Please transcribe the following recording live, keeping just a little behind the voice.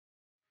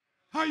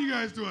How you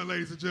guys doing,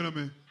 ladies and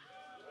gentlemen?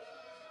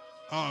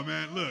 Oh,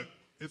 man, look,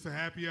 it's a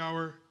happy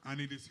hour. I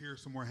need to hear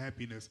some more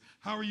happiness.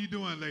 How are you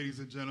doing, ladies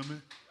and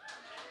gentlemen?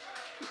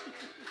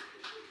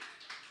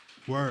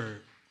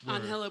 Word.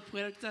 Angela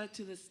Puerta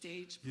to the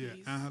stage,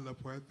 please. Yeah, Angela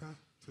Puerta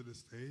to the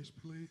stage,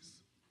 please.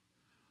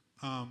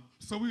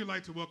 So we would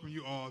like to welcome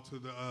you all to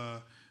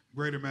the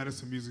Greater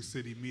Madison Music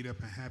City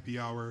Meetup and Happy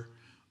Hour.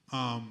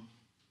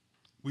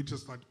 We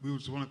just want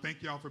to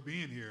thank y'all for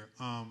being here.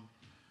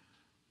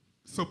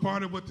 So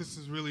part of what this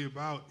is really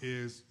about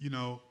is, you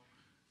know,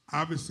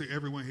 obviously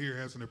everyone here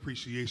has an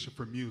appreciation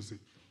for music.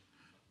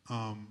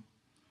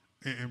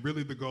 And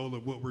really the goal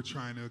of what we're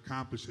trying to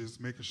accomplish is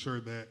making sure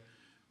that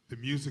the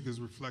music is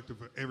reflective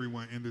of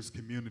everyone in this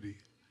community.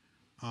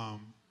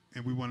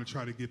 And we want to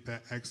try to get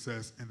that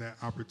access and that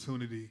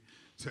opportunity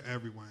to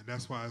everyone.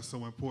 That's why it's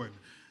so important.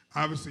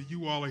 Obviously,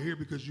 you all are here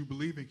because you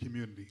believe in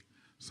community.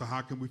 So how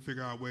can we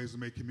figure out ways to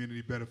make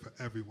community better for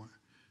everyone?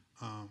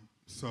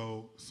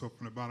 So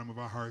from the bottom of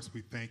our hearts,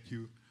 we thank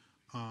you.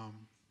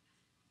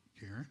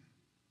 Karen?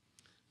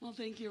 Well,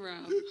 thank you,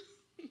 Rob.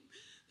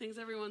 Thanks,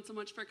 everyone, so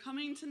much for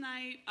coming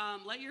tonight.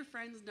 Let your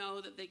friends know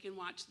that they can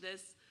watch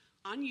this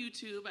on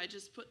YouTube. I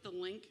just put the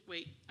link.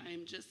 Wait,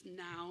 I'm just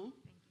now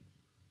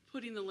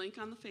putting the link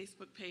on the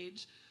Facebook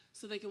page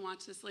so they can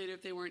watch this later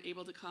if they weren't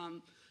able to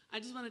come. I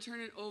just want to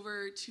turn it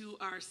over to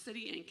our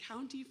city and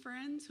county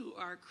friends who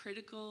are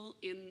critical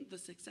in the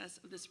success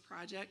of this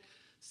project.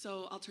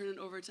 So I'll turn it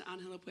over to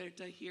Angela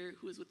Puerta here,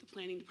 who is with the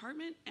planning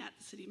department at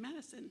the City of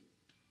Madison.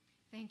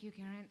 Thank you,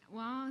 Karen.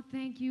 Well,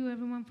 thank you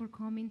everyone for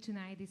coming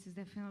tonight. This is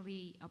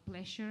definitely a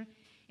pleasure,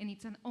 and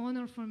it's an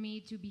honor for me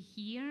to be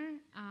here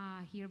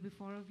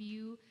before of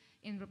you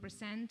and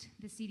represent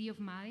the city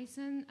of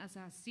Madison as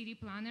a city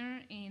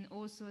planner and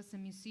also as a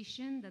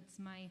musician. That's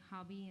my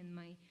hobby and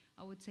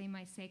I would say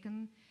my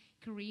second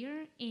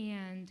career.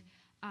 And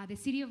the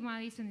city of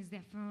Madison is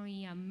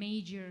definitely a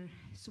major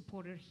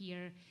supporter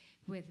here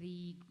with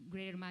the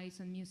Greater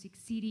Madison Music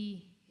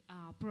City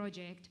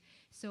project.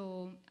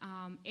 So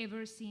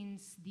ever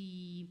since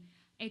the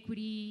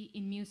Equity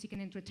in Music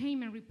and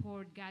Entertainment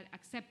report got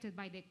accepted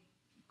by the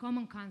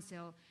Common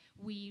Council,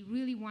 we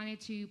really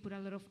wanted to put a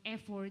lot of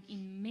effort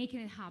in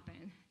making it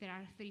happen. There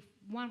are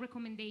 31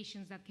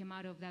 recommendations that came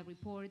out of that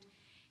report,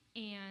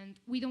 and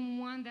we don't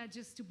want that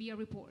just to be a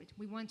report.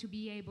 We want to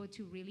be able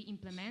to really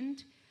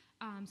implement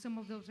some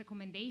of those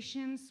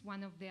recommendations.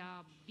 One of the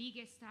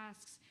biggest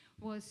tasks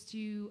was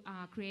to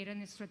create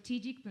a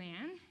strategic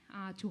plan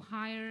to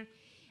hire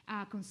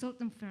a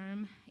consultant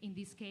firm, in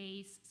this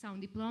case,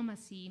 Sound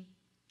Diplomacy,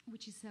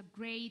 which is a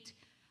great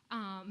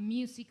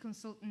music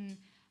consultant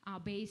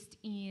based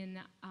in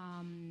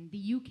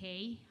the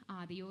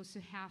UK. They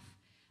also have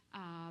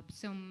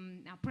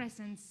some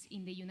presence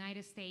in the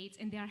United States,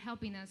 and they are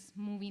helping us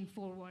moving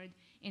forward.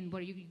 And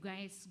what you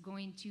guys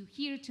going to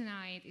hear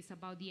tonight is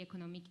about the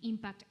economic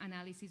impact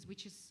analysis,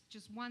 which is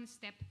just one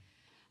step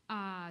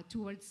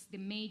towards the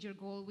major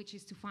goal, which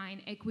is to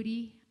find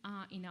equity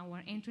in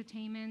our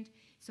entertainment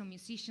so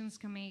musicians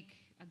can make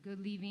a good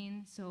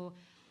living, so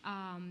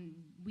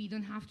we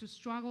don't have to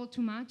struggle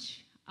too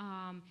much.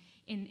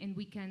 And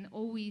we can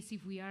always,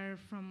 if we are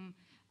from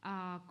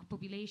a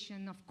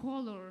population of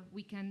color,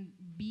 we can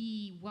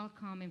be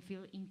welcome and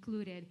feel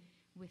included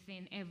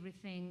within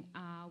everything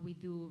we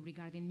do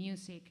regarding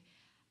music.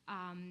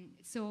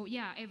 So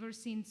yeah, ever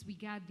since we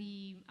got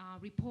the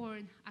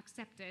report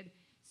accepted,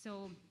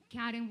 so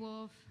Karen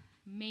Wolf,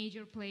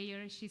 major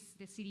player, she's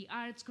the city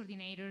arts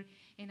coordinator,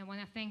 and I want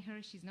to thank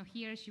her. She's not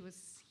here, she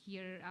was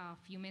here a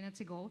few minutes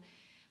ago.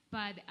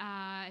 But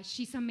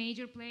she's a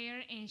major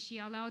player, and she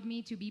allowed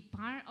me to be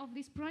part of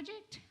this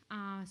project.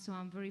 So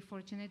I'm very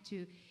fortunate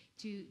to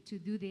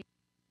do this.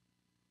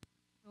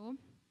 So,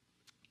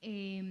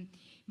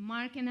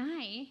 Mark and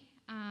I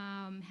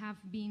have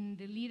been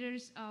the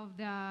leaders of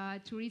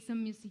the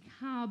Tourism Music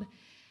Hub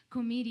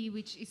Committee,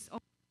 which is an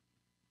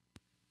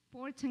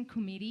important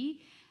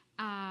committee,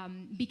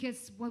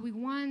 because what we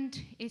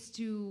want is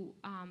to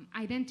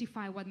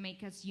identify what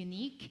makes us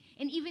unique.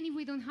 And even if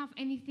we don't have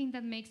anything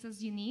that makes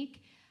us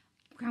unique,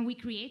 can we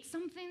create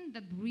something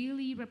that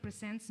really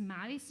represents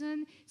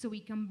Madison so we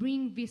can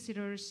bring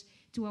visitors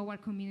to our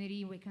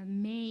community? We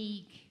can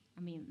make,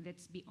 I mean,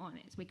 let's be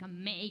honest, we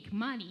can make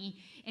money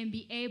and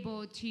be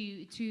able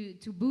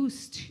to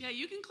boost. Yeah,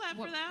 you can clap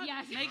for that.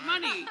 Yes. Make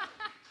money.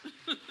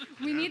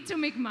 We need to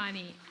make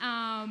money.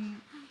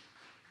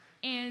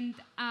 And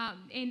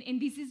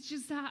this is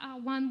just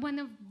one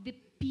of the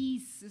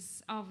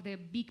pieces of the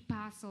big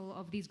puzzle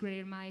of this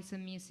Greater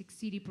Madison Music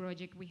City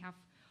project. We have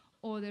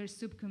other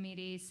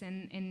subcommittees,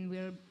 and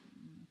we're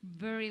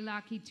very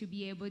lucky to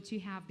be able to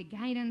have the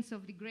guidance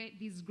of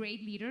this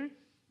great leader,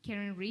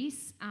 Karen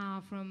Reese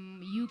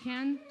from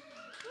UCAN.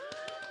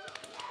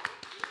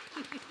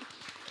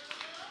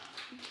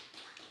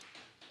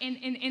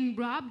 and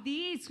Rob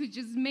Dees, who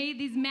just made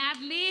this Mad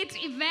Lit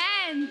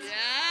event.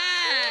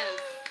 Yes!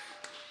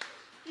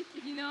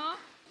 You know?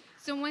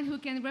 Someone who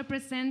can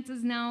represent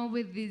us now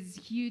with this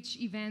huge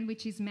event,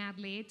 which is Mad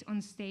Lit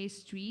on State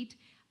Street.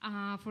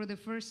 For the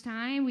first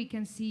time, we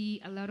can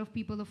see a lot of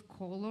people of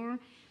color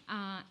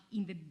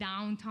in the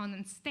downtown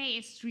and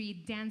State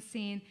Street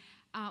dancing.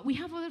 We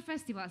have other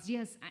festivals,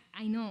 yes,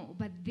 I know,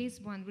 but this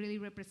one really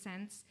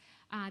represents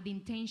the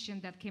intention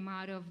that came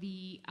out of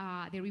the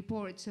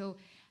report. So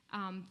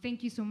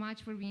thank you so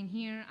much for being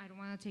here. I don't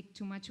want to take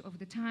too much of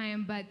the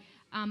time, but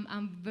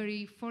I'm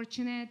very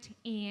fortunate,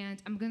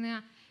 and I'm going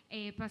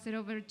to pass it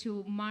over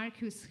to Mark,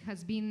 who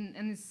has been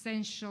an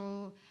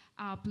essential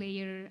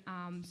player,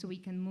 so we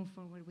can move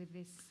forward with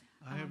this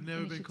I have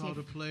never been called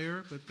a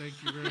player, but thank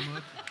you very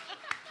much.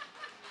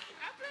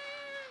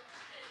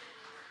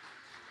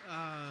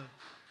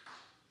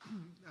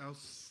 I'll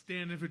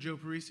stand in for Joe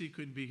Parisi,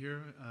 couldn't be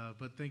here,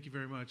 but thank you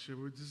very much.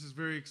 This is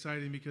very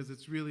exciting because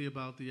it's really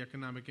about the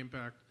economic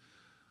impact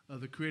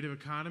of the creative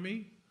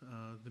economy.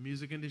 The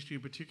music industry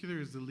in particular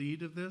is the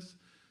lead of this.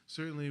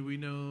 Certainly we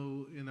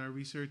know in our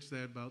research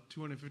that about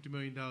 $250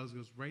 million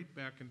goes right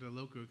back into the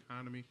local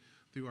economy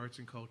through arts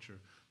and culture.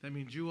 That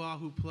means you all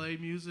who play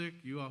music,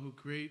 you all who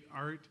create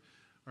art,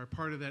 are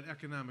part of that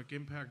economic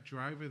impact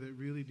driver that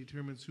really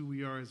determines who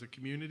we are as a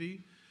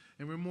community.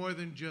 And we're more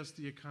than just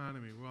the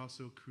economy. We're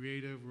also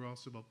creative. We're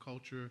also about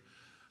culture,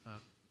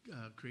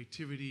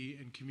 creativity,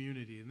 and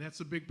community. And that's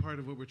a big part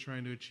of what we're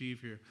trying to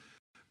achieve here.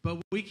 But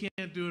we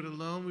can't do it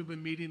alone. We've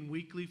been meeting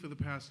weekly for the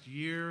past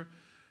year,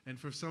 and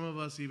for some of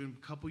us even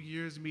a couple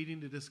years, meeting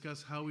to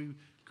discuss how we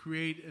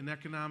create an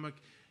economic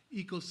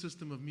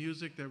ecosystem of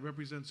music that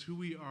represents who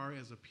we are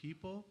as a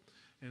people.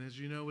 And as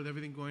you know, with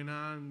everything going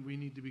on, we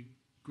need to be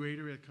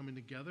greater at coming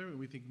together, and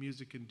we think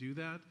music can do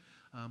that.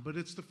 But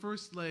it's the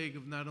first leg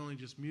of not only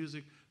just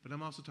music, but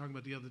I'm also talking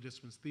about the other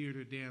disciplines: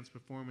 theater, dance,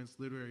 performance,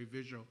 literary,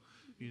 visual,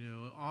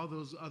 all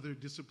those other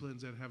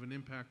disciplines that have an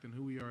impact on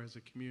who we are as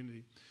a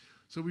community.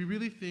 So we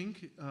really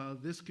think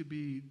this could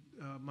be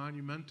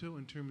monumental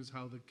in terms of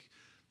how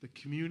the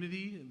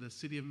community, the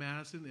city of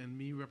Madison, and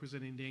me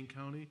representing Dane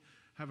County,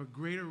 have a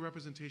greater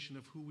representation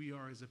of who we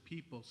are as a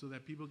people, so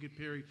that people get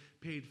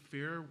paid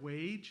fair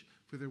wage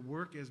for their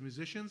work as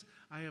musicians.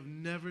 I have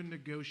never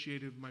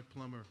negotiated with my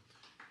plumber.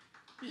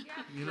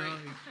 Right.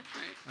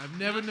 I've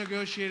never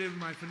negotiated with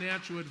my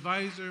financial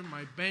advisor,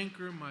 my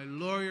banker, my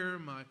lawyer,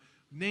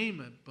 name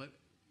it. But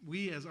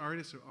we as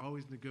artists are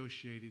always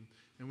negotiating,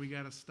 and we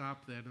got to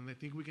stop that. And I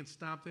think we can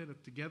stop that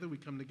if together we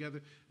come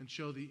together and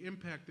show the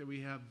impact that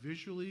we have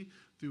visually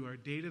through our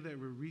data that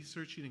we're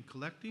researching and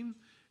collecting,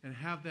 and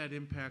have that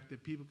impact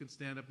that people can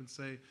stand up and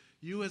say,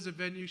 you as a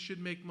venue should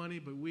make money,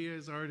 but we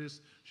as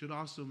artists should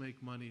also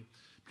make money.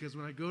 Because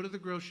when I go to the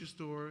grocery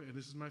store, and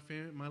this is my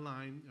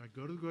line, I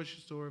go to the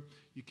grocery store,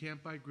 you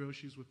can't buy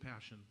groceries with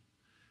passion.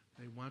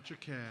 They want your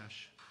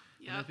cash.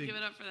 Yep, give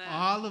it up for that.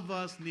 All of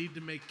us need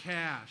to make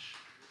cash.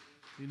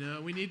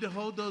 We need to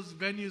hold those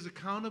venues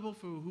accountable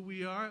for who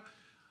we are.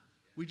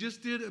 We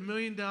just did $1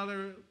 million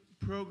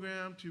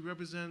program to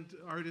represent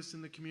artists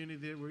in the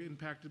community that were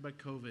impacted by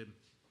COVID.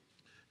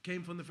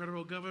 Came from the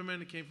federal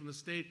government, it came from the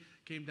state,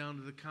 came down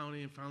to the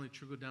county, and finally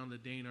trickled down to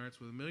Dane Arts,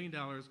 with $1 million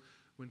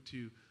went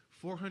to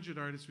 400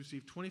 artists,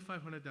 received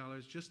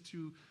 $2,500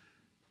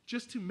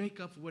 just to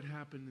make up for what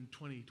happened in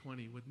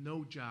 2020 with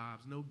no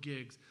jobs, no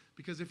gigs.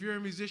 Because if you're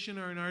a musician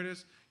or an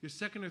artist, your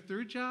second or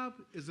third job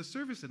is the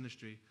service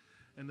industry.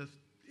 And the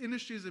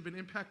industries that have been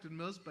impacted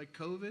most by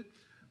COVID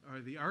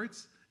are the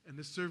arts and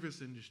the service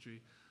industry.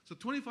 So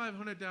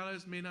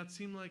 $2,500 may not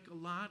seem like a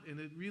lot, and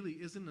it really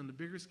isn't in the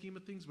bigger scheme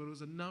of things, but it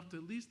was enough to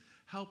at least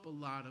help a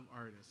lot of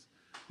artists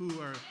who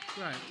are,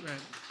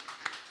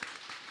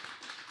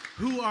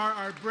 who are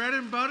our bread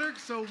and butter.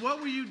 So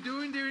what were you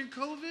doing during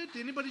COVID?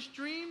 Did anybody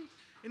stream?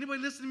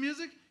 Anybody listen to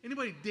music?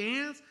 Anybody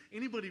dance?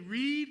 Anybody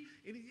read?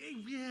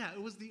 Yeah,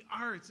 it was the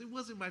arts. It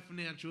wasn't my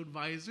financial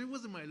advisor. It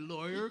wasn't my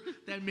lawyer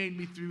that made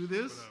me through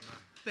this.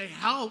 They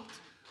helped,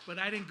 but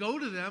I didn't go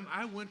to them.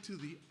 I went to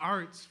the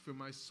arts for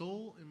my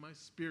soul and my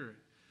spirit.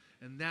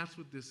 And that's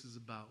what this is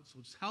about. So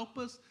just help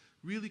us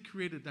really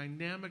create a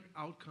dynamic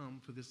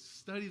outcome for this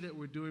study that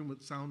we're doing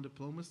with sound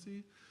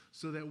diplomacy,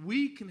 so that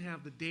we can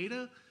have the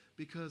data,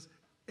 because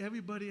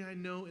everybody I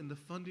know in the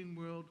funding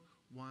world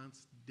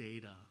wants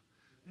data.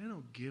 They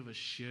don't give a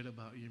shit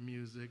about your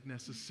music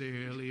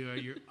necessarily or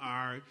your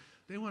art.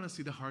 They want to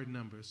see the hard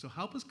numbers. So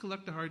help us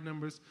collect the hard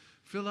numbers,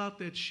 fill out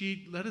that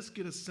sheet, let us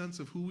get a sense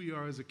of who we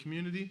are as a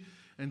community,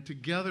 and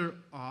together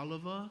all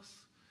of us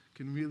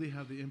can really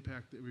have the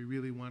impact that we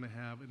really want to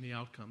have in the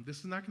outcome. This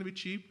is not going to be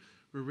cheap.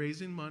 We're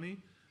raising money,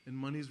 and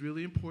money is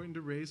really important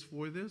to raise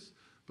for this,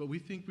 but we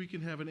think we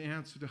can have an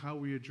answer to how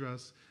we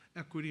address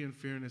equity and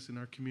fairness in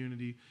our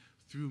community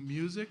through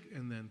music,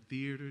 and then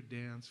theater,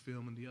 dance,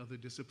 film, and the other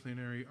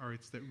disciplinary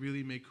arts that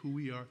really make who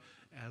we are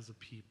as a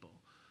people.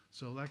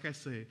 So like I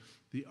say,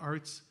 the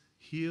arts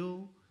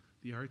heal,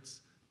 the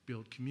arts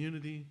build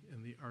community,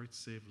 and the arts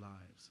save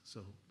lives.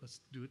 So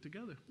let's do it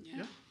together.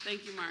 Yeah.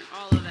 Thank you, Mark.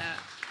 All of that.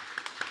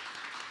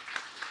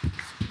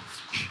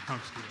 I'm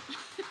just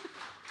kidding.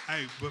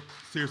 Hey, but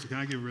seriously, can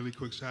I give a really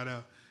quick shout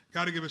out?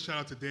 Got to give a shout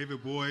out to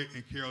David Boyd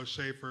and Carol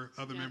Schaefer,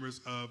 other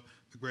members of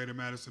the Greater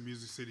Madison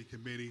Music City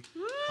Committee.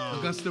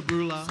 Augusta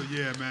Brula. So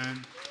yeah,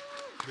 man,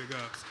 big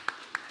ups.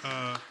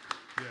 Yeah.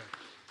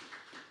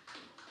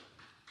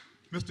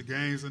 Mr.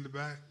 Gaines in the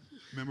back,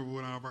 member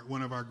of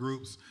one of our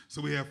groups.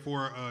 So we have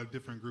 4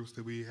 different groups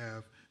that we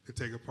have to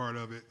take a part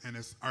of it, and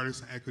it's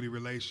artists and equity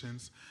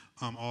relations,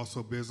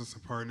 also business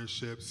and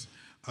partnerships,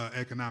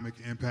 economic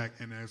impact,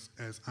 and as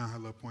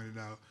Angela pointed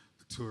out,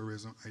 the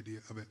tourism idea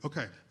of it.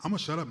 Okay, I'm gonna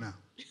shut up now.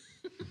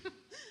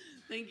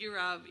 Thank you,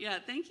 Rob. Yeah,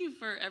 thank you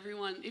for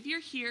everyone. If you're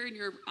here and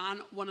you're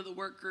on one of the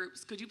work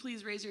groups, could you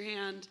please raise your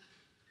hand?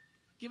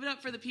 Give it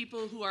up for the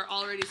people who are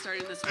already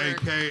starting this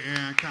work. AK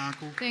and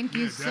Conkle. Thank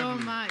you so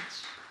definitely. much.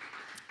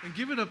 And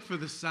give it up for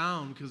the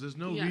sound, because there's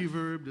no Yes.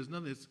 reverb, there's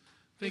nothing.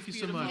 Thank you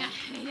so beautiful. much.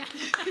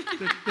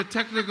 The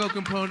technical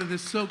component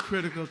is so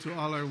critical to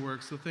all our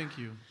work, so thank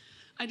you.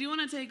 I do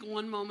want to take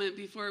one moment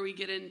before we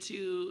get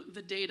into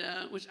the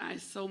data, which I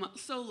so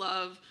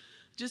love,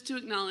 just to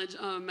acknowledge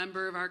a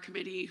member of our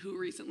committee who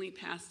recently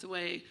passed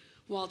away,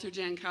 Walter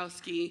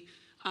Jankowski.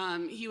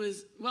 He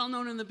was well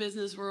known in the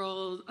business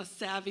world, a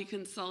savvy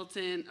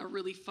consultant, a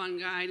really fun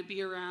guy to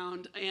be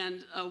around,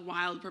 and a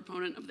wild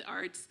proponent of the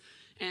arts.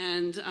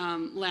 And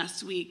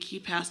last week, he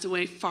passed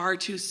away far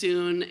too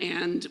soon,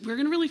 and we're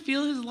going to really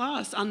feel his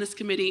loss on this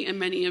committee, and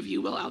many of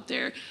you will out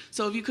there.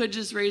 So if you could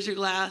just raise your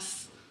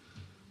glass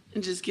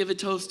and just give a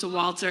toast to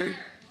Walter.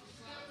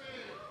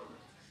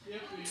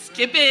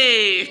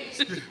 Skippy!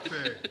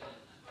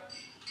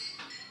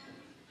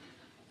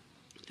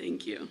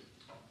 Thank you.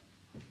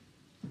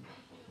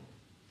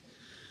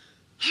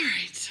 All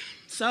right.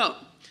 So,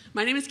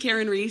 my name is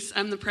Karen Reese.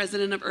 I'm the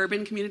president of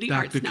Urban Community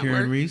Arts Dr. Network.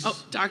 Karen Reese.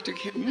 Oh, Dr.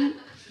 Karen.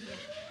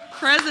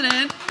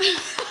 President.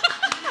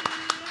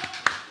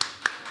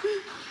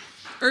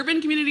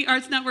 Urban Community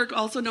Arts Network,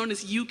 also known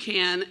as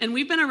UCAN, and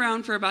we've been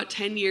around for about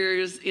 10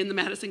 years in the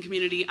Madison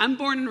community. I'm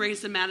born and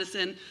raised in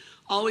Madison,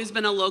 always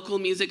been a local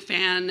music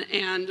fan,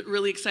 and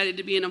really excited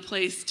to be in a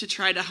place to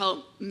try to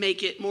help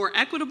make it more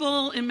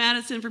equitable in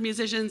Madison for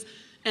musicians.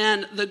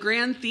 And the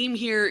grand theme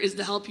here is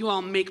to help you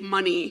all make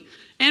money.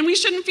 And we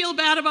shouldn't feel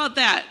bad about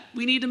that.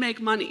 We need to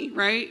make money,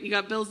 right? You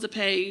got bills to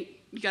pay,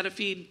 you got to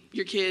feed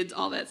your kids,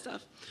 all that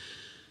stuff.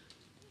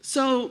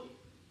 So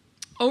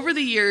over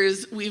the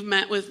years, we've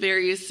met with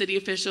various city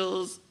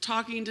officials,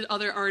 talking to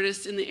other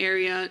artists in the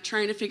area,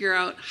 trying to figure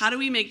out how do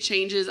we make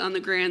changes on the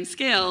grand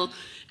scale.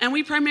 And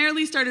we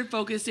primarily started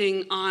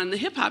focusing on the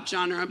hip hop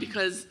genre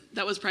because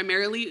that was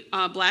primarily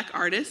Black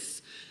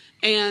artists.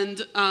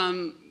 And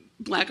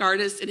Black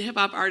artists and hip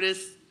hop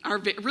artists are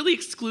really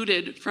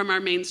excluded from our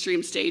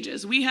mainstream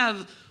stages. We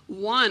have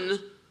one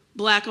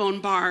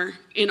Black-owned bar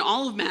in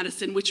all of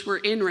Madison, which we're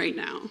in right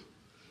now.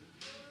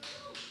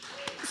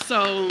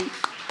 So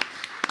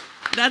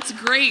that's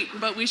great,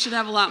 but we should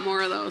have a lot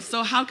more of those.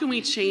 So how can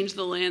we change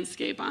the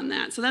landscape on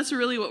that? So that's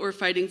really what we're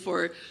fighting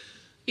for.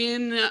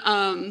 In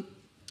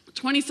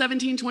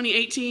 2017,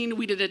 2018,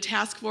 we did a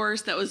task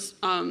force that was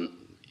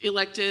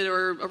elected,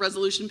 or a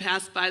resolution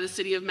passed by the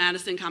City of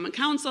Madison Common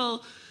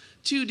Council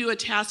to do a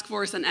task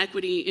force on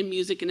equity in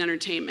music and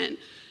entertainment.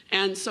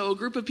 And so a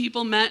group of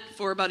people met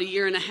for about a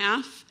year and a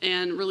half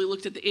and really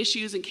looked at the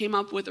issues and came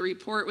up with a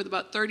report with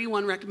about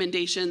 31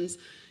 recommendations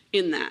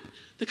in that.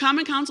 The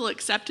Common Council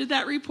accepted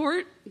that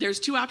report. There's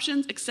 2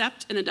 options,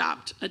 accept and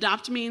adopt.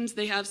 Adopt means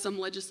they have some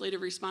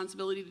legislative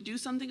responsibility to do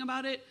something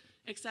about it.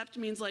 Accept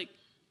means like,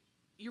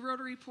 you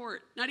wrote a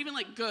report. Not even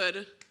like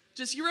good,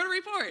 just you wrote a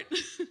report.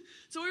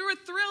 So we were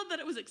thrilled that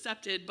it was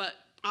accepted, but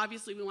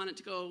obviously we want it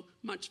to go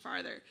much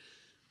farther.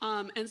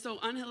 And so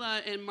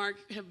Angela and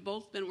Mark have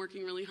both been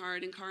working really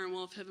hard, and Cara and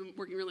Wolf have been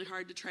working really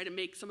hard to try to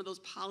make some of those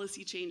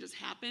policy changes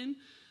happen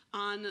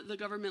on the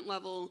government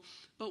level.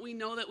 But we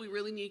know that we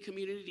really need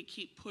community to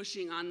keep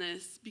pushing on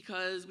this,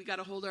 because we got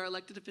to hold our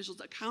elected officials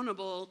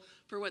accountable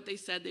for what they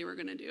said they were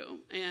going to do.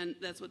 And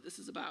that's what this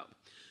is about.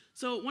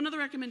 So one of the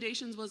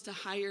recommendations was to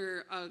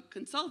hire a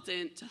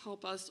consultant to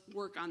help us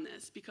work on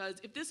this, because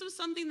if this was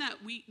something that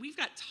we've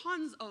got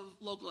tons of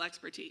local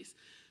expertise,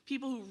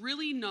 people who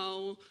really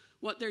know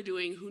what they're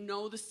doing, who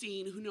know the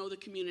scene, who know the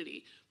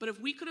community. But if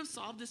we could have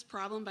solved this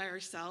problem by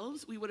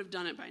ourselves, we would have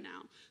done it by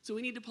now. So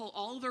we need to pull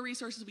all of our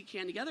resources we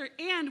can together,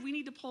 and we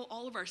need to pull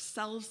all of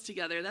ourselves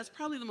together. That's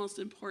probably the most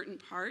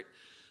important part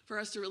for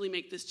us to really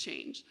make this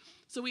change.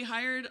 So we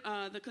hired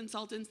the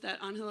consultants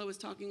that Angela was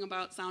talking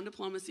about, Sound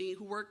Diplomacy,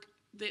 who work,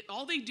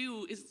 all they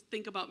do is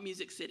think about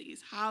music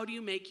cities. How do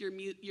you make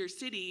your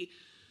city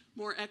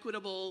more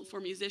equitable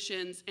for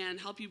musicians and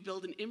help you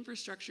build an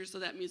infrastructure so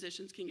that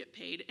musicians can get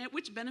paid,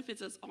 which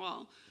benefits us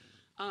all.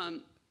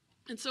 And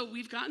so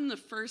we've gotten the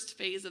first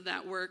phase of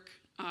that work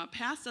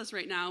past us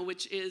right now,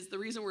 which is the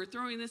reason we're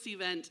throwing this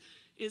event,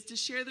 is to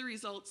share the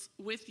results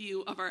with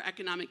you of our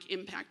economic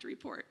impact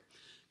report.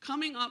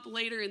 Coming up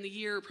later in the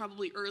year,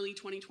 probably early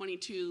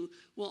 2022,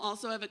 we'll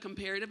also have a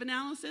comparative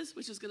analysis,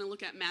 which is going to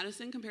look at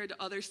Madison compared to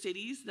other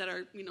cities that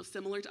are,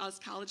 similar to us,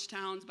 college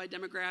towns by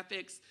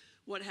demographics,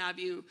 what have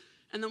you.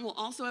 And then we'll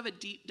also have a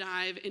deep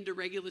dive into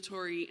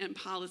regulatory and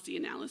policy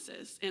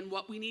analysis and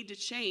what we need to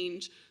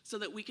change so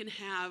that we can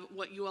have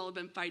what you all have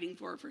been fighting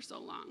for so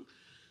long.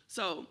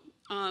 So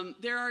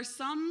There are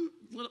some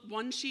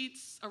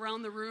one-sheets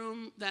around the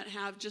room that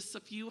have just a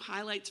few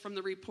highlights from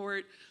the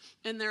report,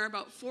 and there are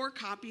about 4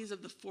 copies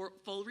of the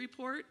full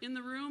report in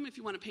the room if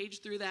you want to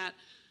page through that.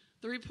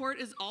 The report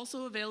is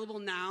also available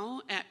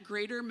now at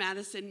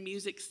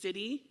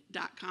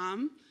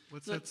greatermadisonmusiccity.com.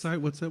 What's that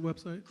site? What's that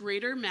website?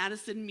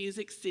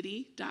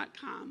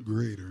 greatermadisonmusiccity.com.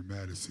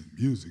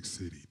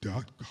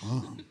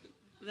 greatermadisonmusiccity.com.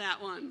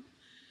 That one.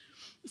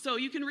 So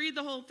you can read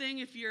the whole thing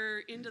if you're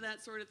into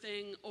that sort of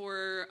thing,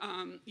 or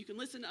you can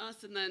listen to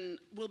us, and then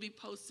we'll be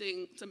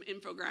posting some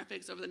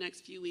infographics over the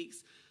next few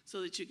weeks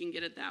so that you can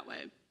get it that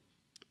way.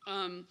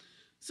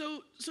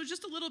 So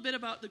just a little bit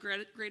about the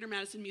Greater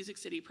Madison Music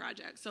City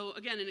project. So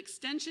again, an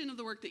extension of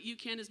the work that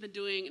UCAN has been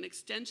doing, an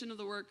extension of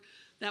the work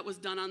that was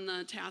done on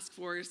the task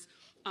force.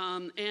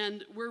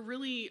 And we're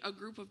really a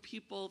group of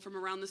people from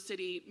around the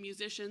city,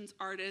 musicians,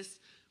 artists,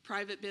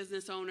 private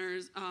business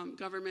owners,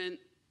 government,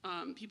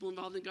 people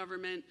involved in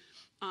government,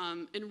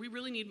 and we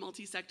really need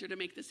multi-sector to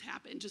make this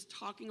happen. Just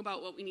talking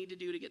about what we need to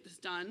do to get this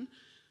done.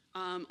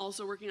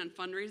 Also working on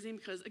fundraising,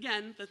 because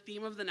again, the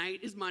theme of the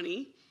night is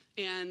money,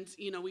 and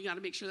we got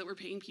to make sure that we're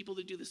paying people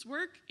to do this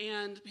work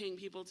and paying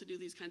people to do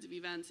these kinds of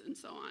events and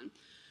so on.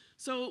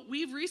 So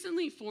we've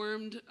recently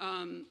formed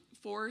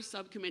 4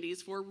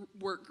 subcommittees, 4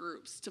 work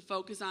groups to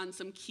focus on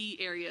some key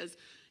areas,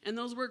 and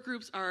those work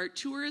groups are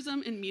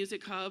Tourism and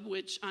Music Hub,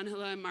 which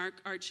Angela and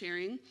Mark are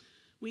chairing.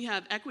 We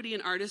have Equity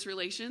and Artist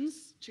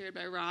Relations, chaired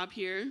by Rob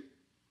here.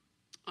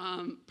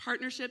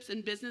 Partnerships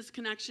and Business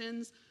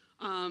Connections,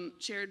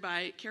 chaired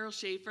by Carol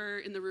Schaefer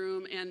in the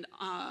room, and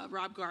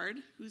Rob Guard,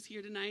 who's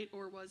here tonight,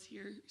 or was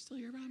here. You still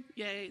here, Rob?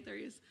 Yay, there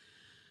he is.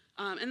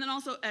 And then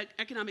also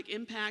Economic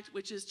Impact,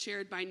 which is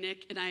chaired by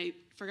Nick, and I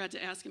forgot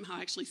to ask him how I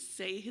actually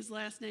say his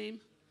last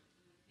name.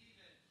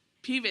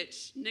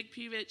 Pivich. Nick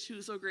Pivich,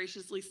 who so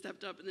graciously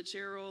stepped up in the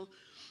chair role.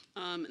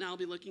 And I'll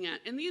be looking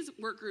at. And these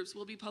work groups,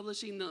 we'll be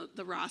publishing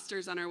the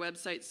rosters on our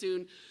website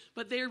soon,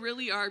 but they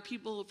really are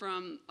people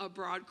from a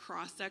broad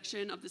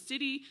cross-section of the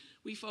city.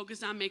 We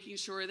focused on making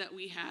sure that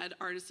we had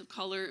artists of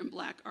color and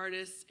Black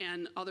artists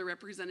and other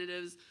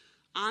representatives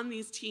on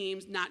these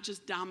teams, not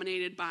just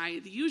dominated by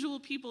the usual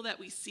people that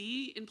we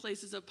see in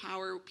places of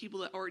power, people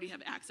that already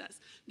have access.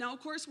 Now, of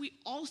course, we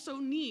also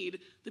need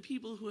the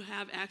people who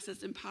have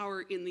access and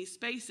power in these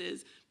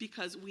spaces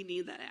because we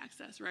need that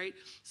access, right?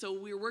 So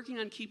we're working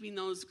on keeping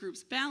those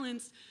groups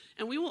balanced,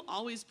 and we will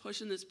always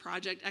push in this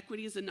project.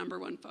 Equity is the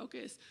 #1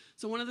 focus.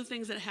 So one of the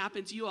things that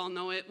happens, you all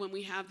know it, when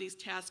we have these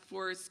task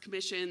force,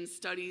 commissions,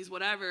 studies,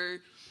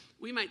 whatever,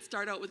 we might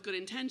start out with good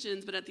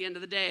intentions, but at the end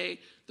of the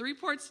day, the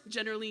reports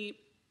generally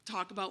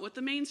talk about what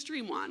the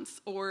mainstream wants,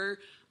 or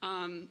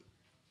the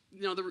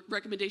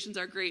recommendations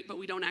are great, but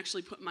we don't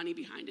actually put money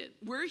behind it.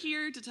 We're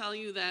here to tell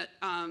you that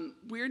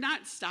we're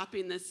not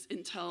stopping this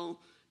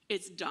until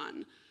it's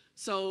done.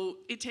 So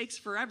it takes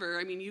forever.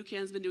 I mean,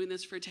 UCAN's been doing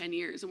this for 10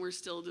 years, and we're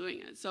still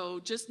doing it.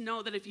 So just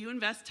know that if you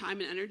invest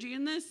time and energy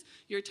in this,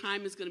 your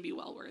time is going to be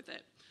well worth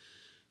it.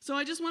 So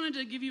I just wanted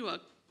to give you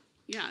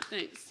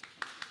thanks.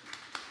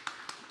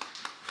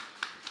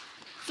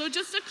 So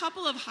just a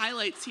couple of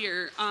highlights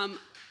here.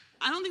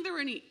 I don't think there were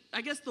any.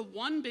 I guess the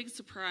one big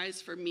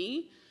surprise for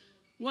me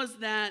was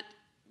that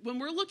when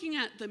we're looking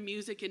at the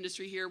music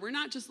industry here, we're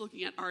not just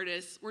looking at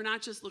artists, we're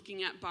not just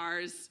looking at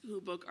bars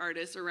who book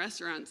artists or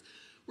restaurants.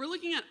 We're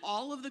looking at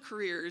all of the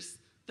careers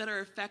that are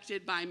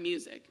affected by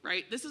music,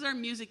 right? This is our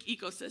music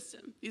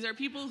ecosystem. These are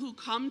people who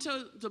come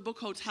to book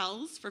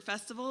hotels for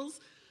festivals.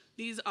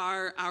 These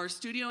are our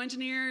studio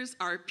engineers,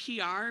 our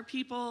PR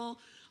people,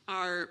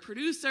 our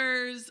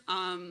producers,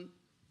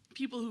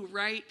 people who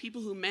write,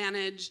 people who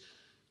manage,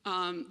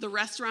 the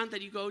restaurant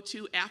that you go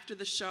to after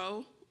the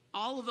show.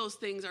 All of those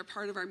things are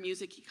part of our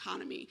music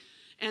economy.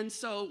 And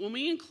so when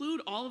we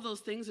include all of those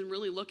things and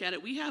really look at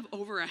it, we have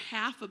over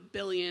 $500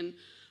 million,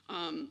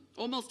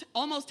 almost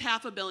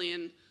 $500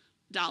 million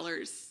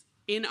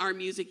in our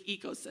music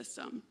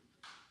ecosystem.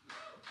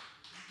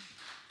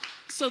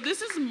 So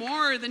this is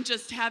more than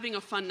just having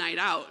a fun night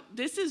out.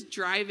 This is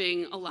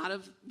driving a lot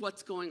of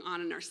what's going on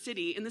in our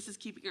city, and this is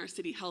keeping our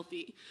city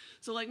healthy.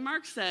 So like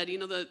Mark said,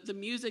 the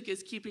music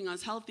is keeping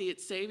us healthy,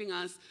 it's saving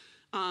us.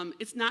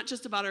 It's not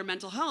just about our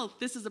mental health.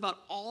 This is about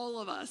all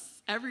of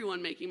us,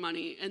 everyone making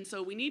money. And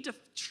so we need to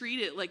treat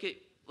it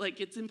like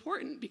it's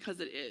important, because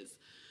it is.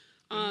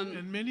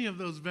 And many of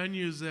those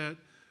venues that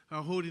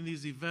are holding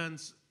these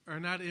events are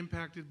not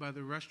impacted by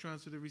the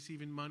restaurants that are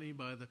receiving money,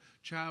 by the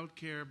child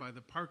care, by the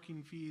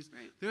parking fees.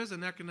 Right. There's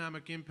an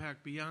economic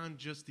impact beyond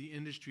just the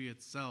industry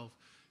itself.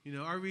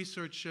 Our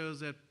research shows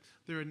that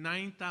there are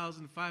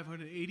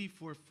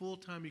 9,584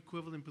 full-time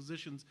equivalent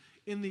positions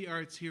in the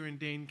arts here in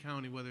Dane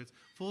County, whether it's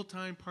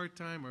full-time,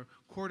 part-time, or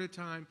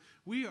quarter-time.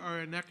 We are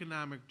an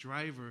economic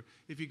driver.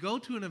 If you go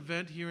to an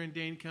event here in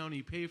Dane County,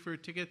 you pay for a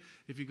ticket.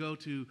 If you go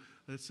to,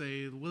 let's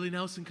say, the Willie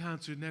Nelson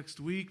concert next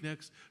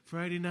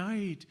Friday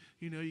night,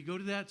 you go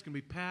to that, it's going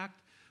to be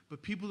packed.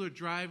 But people are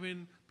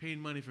driving, paying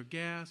money for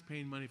gas,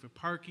 paying money for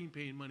parking,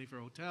 paying money for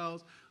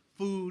hotels,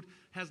 food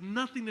has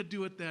nothing to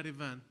do with that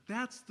event.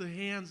 That's the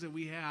hands that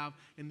we have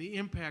and the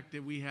impact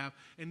that we have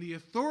and the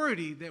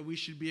authority that we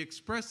should be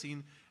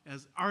expressing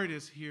as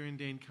artists here in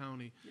Dane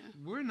County. Yeah.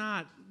 We're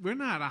not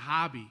a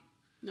hobby.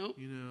 Nope.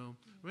 You know,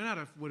 we're not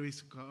what do we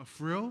call a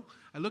frill.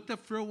 I looked up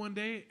frill one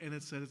day and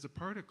it said it's a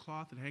part of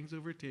cloth that hangs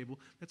over a table.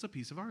 That's a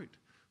piece of art.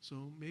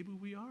 So maybe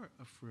we are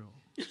a frill.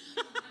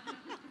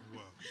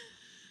 Well,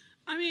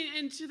 I mean,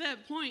 and to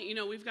that point, you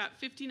know, we've got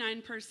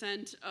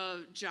 59%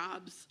 of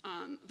jobs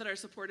that are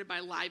supported by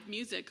live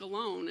music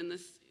alone in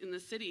the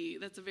city.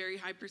 That's a very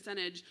high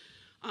percentage.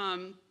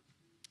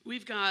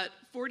 We've got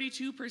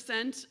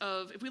 42%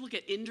 of, if we look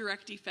at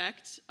indirect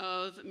effect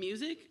of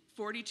music,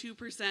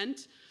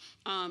 42%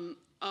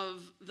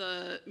 of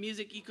the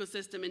music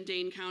ecosystem in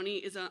Dane County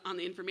is on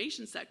the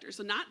information sector.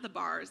 So not the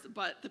bars,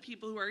 but the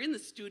people who are in the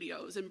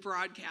studios and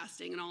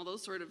broadcasting and all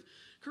those sort of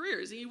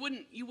careers. And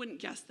you wouldn't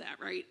guess that,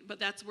 right? But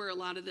that's where a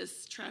lot of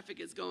this traffic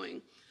is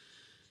going.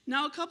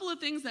 Now, a couple of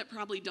things that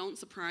probably don't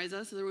surprise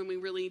us are when we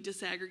really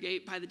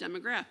disaggregate by the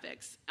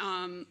demographics.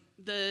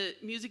 The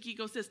music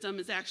ecosystem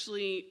is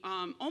actually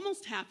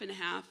almost half and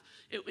half.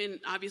 And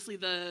obviously,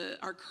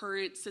 our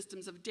current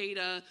systems of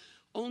data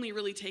only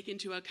really take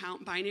into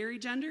account binary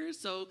genders.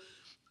 So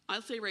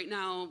I'll say right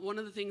now, one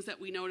of the things that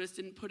we noticed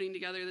in putting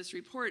together this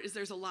report is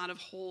there's a lot of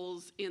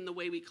holes in the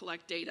way we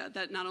collect data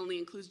that not only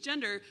includes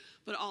gender,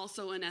 but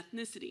also an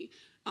ethnicity.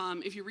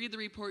 If you read the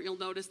report, you'll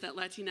notice that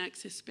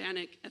Latinx,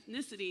 Hispanic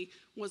ethnicity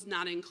was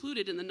not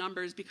included in the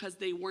numbers because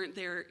they weren't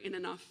there in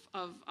enough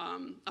of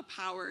a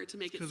power to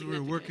make it significant.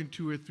 Because we're working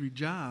 2 or 3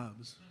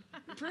 jobs.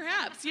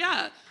 Perhaps,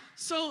 yeah.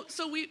 So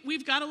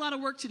we've got a lot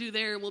of work to do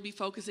there, and we'll be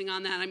focusing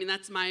on that. I mean,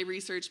 that's my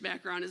research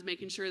background, is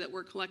making sure that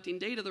we're collecting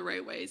data the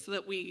right way so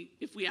that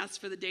if we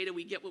ask for the data,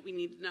 we get what we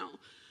need to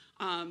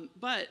know.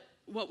 But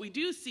what we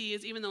do see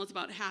is, even though it's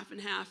about half and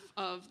half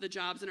of the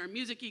jobs in our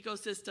music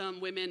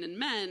ecosystem, women and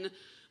men,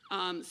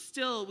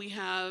 still we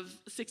have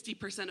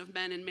 60% of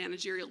men in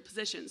managerial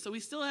positions. So we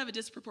still have a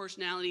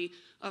disproportionality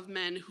of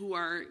men who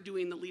are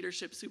doing the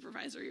leadership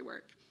supervisory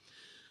work.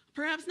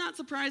 Perhaps not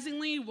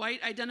surprisingly,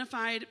 white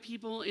identified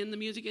people in the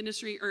music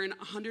industry earn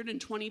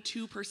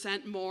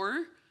 122%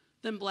 more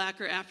than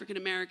Black or African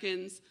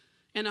Americans,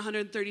 and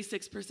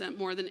 136%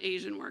 more than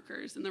Asian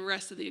workers and the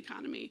rest of the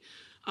economy.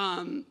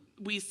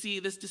 We see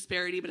this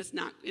disparity, but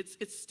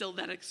it's still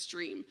that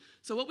extreme.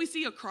 So what we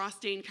see across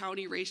Dane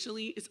County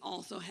racially is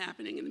also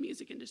happening in the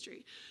music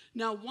industry.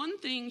 Now, one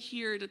thing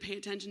here to pay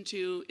attention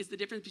to is the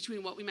difference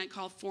between what we might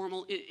call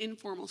formal and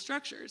informal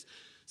structures.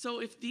 So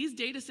if these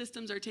data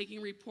systems are taking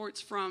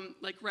reports from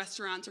like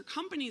restaurants or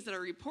companies that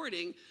are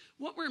reporting,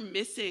 what we're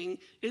missing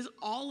is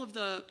all of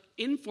the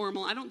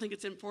informal, I don't think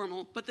it's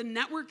informal, but the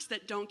networks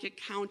that don't get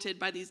counted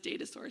by these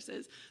data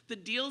sources. The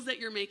deals that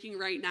you're making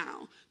right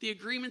now, the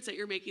agreements that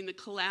you're making, the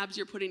collabs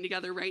you're putting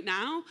together right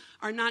now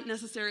are not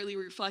necessarily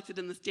reflected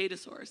in this data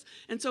source.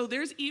 And so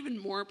there's even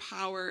more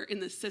power in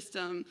the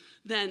system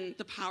than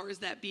the powers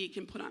that be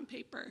can put on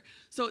paper.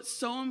 So it's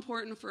so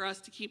important for us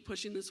to keep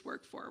pushing this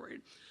work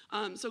forward.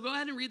 So go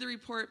ahead and read the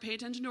report. Pay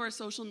attention to our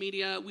social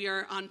media. We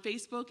are on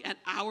Facebook at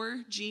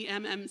Our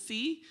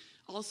GMMC.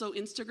 Also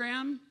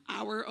Instagram,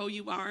 Our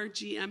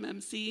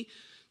OUR-GMMC.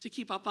 To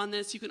keep up on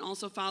this, you can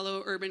also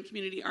follow Urban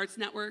Community Arts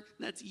Network.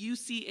 That's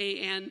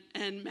UCAN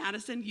and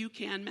Madison,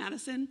 UCAN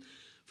Madison,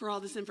 for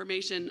all this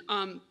information.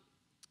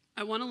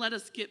 I want to let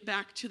us get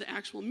back to the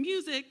actual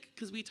music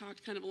because we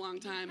talked kind of a long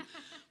time.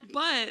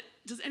 But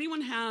does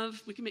anyone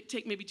we can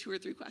take maybe 2 or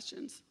 3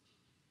 questions.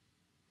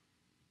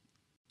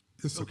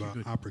 It's Okay, about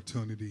good.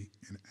 opportunity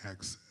and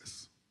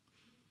access.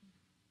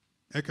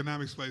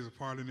 Economics plays a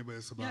part in it, but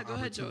it's about go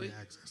ahead, opportunity Joey.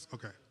 and access.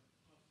 Okay.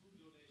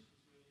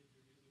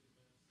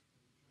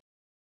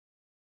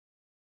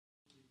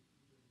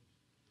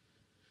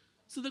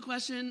 So the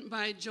question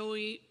by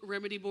Joey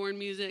Remedy Born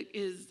Music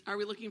is, are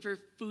we looking for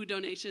food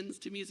donations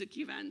to music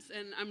events?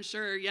 And I'm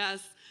sure,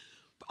 yes.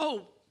 Oh.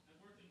 I've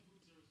worked in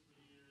food service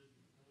for years,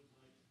 and I would like to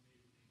maybe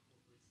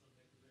incorporate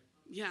some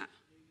of that, because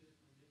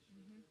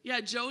Mm-hmm. Yeah,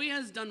 Joey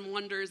has done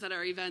wonders at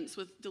our events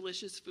with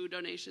delicious food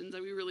donations,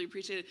 and we really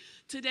appreciate it.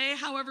 Today,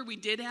 however, we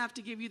did have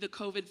to give you the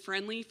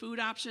COVID-friendly food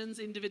options,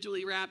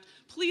 individually wrapped.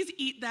 Please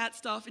eat that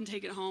stuff and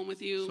take it home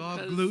with you. It's all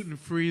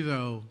gluten-free,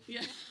 though.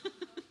 Yeah.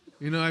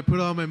 You know, I put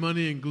all my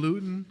money in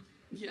gluten,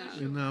 Yeah.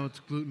 and now it's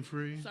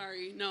gluten-free.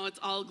 Sorry. No, it's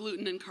all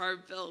gluten and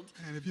carb filled.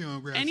 And if you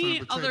don't grab Any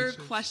some potato other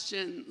chips.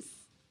 questions?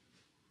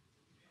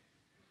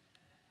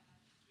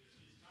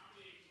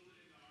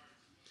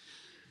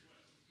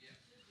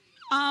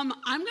 I'm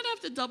going to have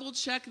to double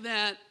check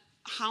that,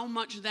 how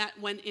much that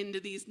went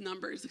into these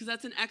numbers, because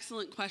that's an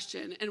excellent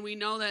question. And we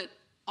know that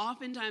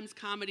oftentimes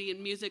comedy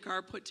and music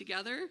are put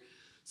together.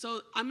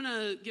 So I'm going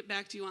to get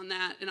back to you on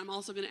that. And I'm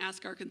also going to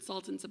ask our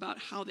consultants about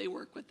how they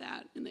work with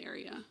that in the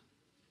area.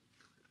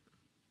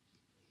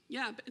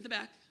 Yeah, in the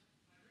back.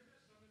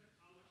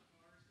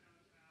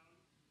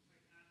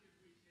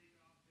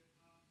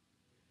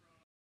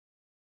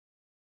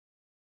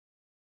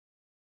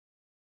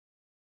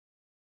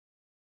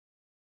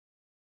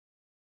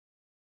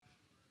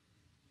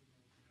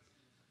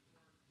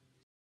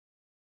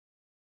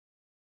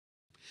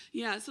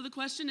 Yeah, so the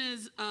question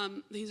is,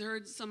 he's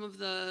heard some of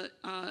the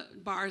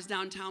bars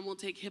downtown will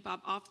take hip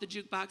hop off the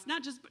jukebox.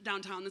 Not just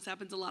downtown, this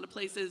happens a lot of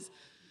places.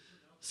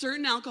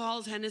 Certain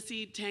alcohols,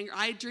 Hennessy,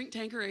 I drink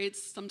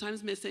Tanquerades,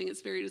 sometimes missing,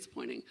 it's very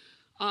disappointing.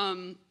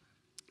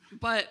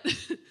 But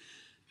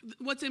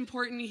what's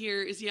important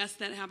here is, yes,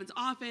 that happens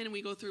often, and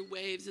we go through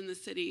waves in the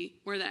city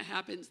where that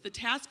happens. The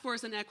Task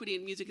Force on Equity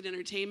in Music and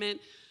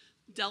Entertainment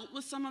dealt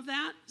with some of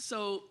that,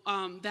 so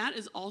that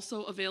is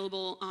also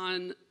available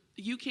on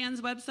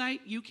UCAN's website,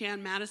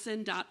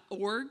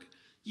 ucanmadison.org,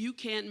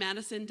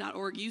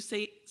 ucanmadison.org,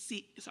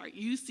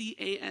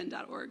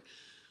 UCAN.org.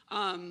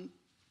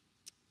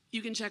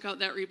 You can check out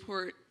that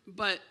report,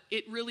 but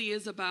it really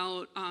is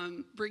about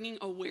bringing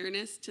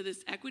awareness to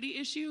this equity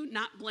issue,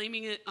 not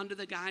blaming it under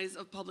the guise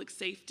of public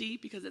safety,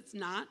 because it's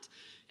not,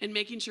 and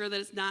making sure that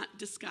it's not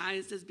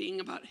disguised as being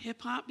about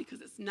hip-hop,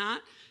 because it's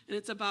not, and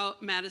it's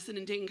about Madison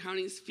and Dayton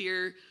County's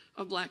fear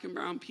of Black and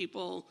brown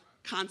people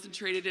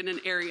concentrated in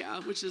an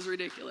area, which is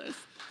ridiculous.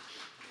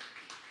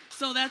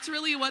 So that's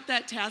really what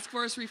that task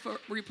force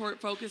report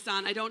focused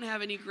on. I don't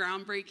have any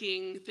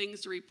groundbreaking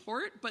things to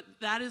report, but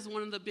that is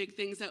one of the big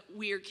things that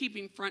we are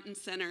keeping front and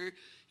center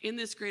in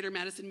this Greater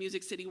Madison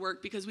Music City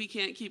work, because we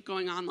can't keep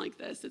going on like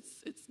this.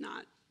 It's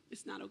not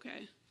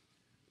okay.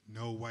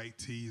 No white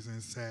tees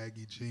and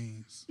saggy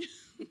jeans.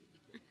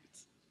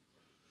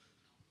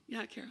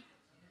 Yeah, Carol.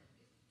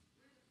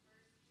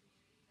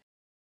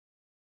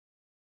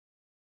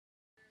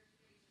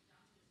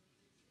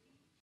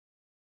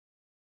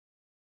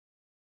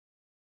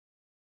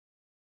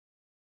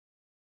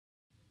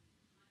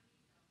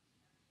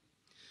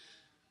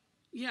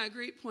 Yeah,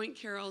 great point,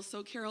 Carol.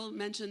 So Carol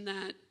mentioned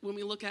that when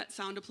we look at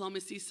sound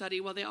diplomacy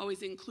study, while they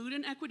always include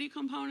an equity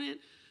component,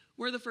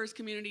 we're the first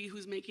community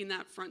who's making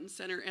that front and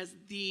center as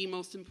the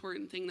most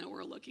important thing that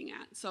we're looking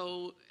at.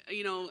 So,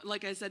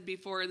 like I said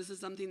before, this is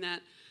something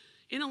that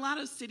in a lot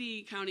of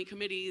city, county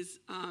committees,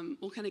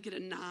 we'll kind of get a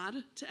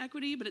nod to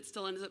equity, but it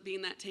still ends up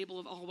being that table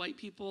of all white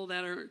people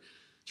that are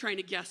trying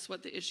to guess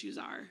what the issues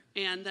are.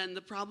 And then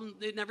the problem,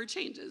 it never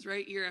changes,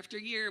 right? Year after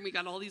year, and we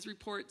got all these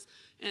reports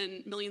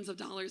and millions of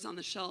dollars on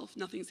the shelf,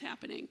 nothing's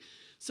happening.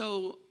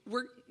 So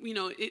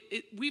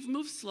we've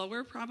moved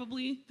slower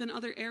probably than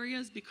other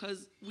areas,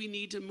 because we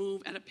need to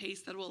move at a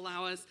pace that will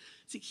allow us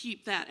to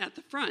keep that at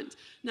the front.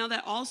 Now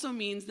that also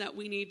means that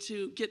we need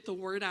to get the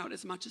word out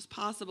as much as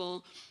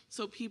possible,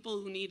 so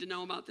people who need to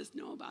know about this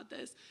know about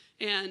this.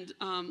 And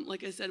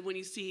like I said, when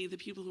you see the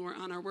people who are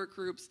on our work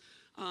groups,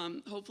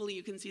 hopefully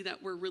you can see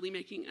that we're really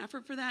making an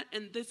effort for that.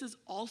 And this is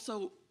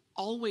also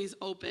always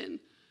open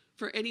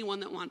for anyone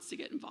that wants to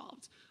get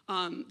involved.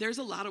 There's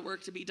a lot of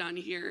work to be done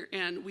here,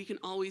 and we can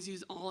always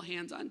use all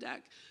hands on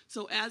deck.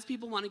 So as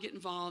people want to get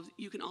involved,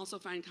 you can also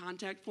find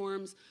contact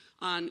forms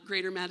on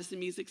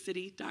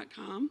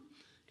greatermadisonmusiccity.com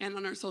and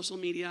on our social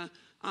media.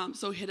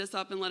 So hit us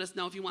up and let us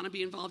know if you want to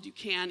be involved. You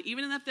can,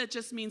 even if that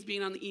just means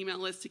being on the email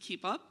list to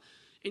keep up,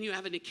 and you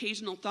have an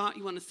occasional thought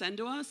you want to send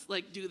to us,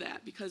 do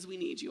that, because we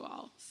need you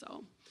all.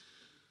 So,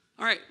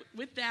 all right,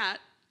 with that,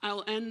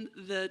 I'll end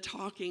the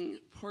talking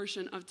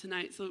portion of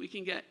tonight so that we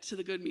can get to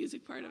the good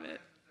music part of it.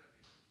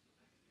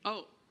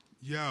 Oh.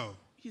 Yo.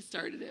 He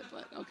started it,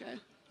 but okay.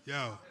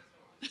 Yo.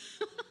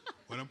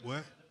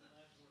 What?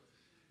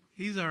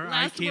 He's our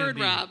last word,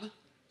 Rob.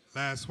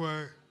 Last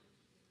word.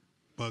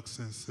 Bucks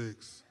and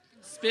six.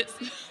 Spit.